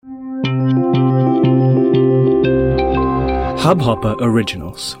Hubhopper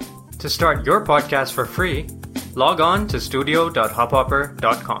Originals. To start your podcast for free, log on to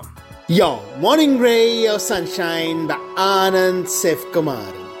studio.hubhopper.com. Your morning ray of sunshine by Anand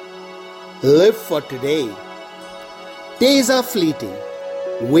Sivkumar. Live for today. Days are fleeting.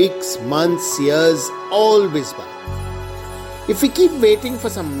 Weeks, months, years all whiz by. If we keep waiting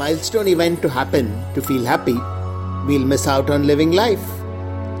for some milestone event to happen to feel happy, we'll miss out on living life.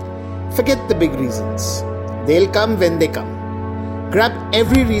 Forget the big reasons. They'll come when they come. Grab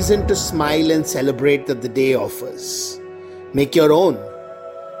every reason to smile and celebrate that the day offers. Make your own.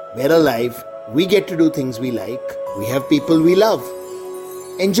 We're alive. We get to do things we like. We have people we love.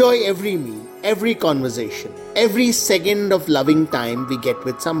 Enjoy every meal, every conversation, every second of loving time we get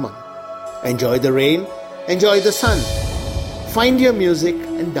with someone. Enjoy the rain. Enjoy the sun. Find your music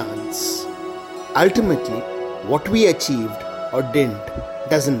and dance. Ultimately, what we achieved or didn't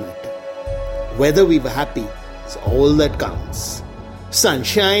doesn't matter. Whether we were happy is all that counts.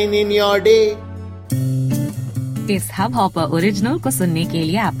 Sunshine in your day. इस hub hopper original को सुनने के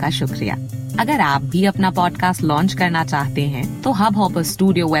लिए आपका शुक्रिया। अगर आप भी अपना पॉडकास्ट लॉन्च करना चाहते हैं तो हब हॉपर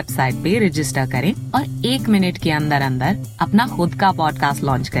स्टूडियो वेबसाइट पे रजिस्टर करें और 1 मिनट के अंदर अंदर अपना खुद का पॉडकास्ट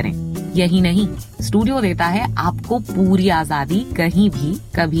लॉन्च करें। यही नहीं, स्टूडियो देता है आपको पूरी आजादी कहीं भी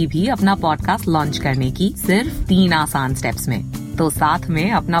कभी भी अपना पॉडकास्ट लॉन्च करने की, सिर्फ 3 आसान स्टेप्स में। तो साथ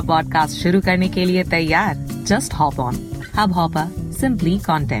में अपना पॉडकास्ट शुरू करने के लिए तैयार? Just hop on hub hopper, simply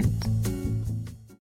content.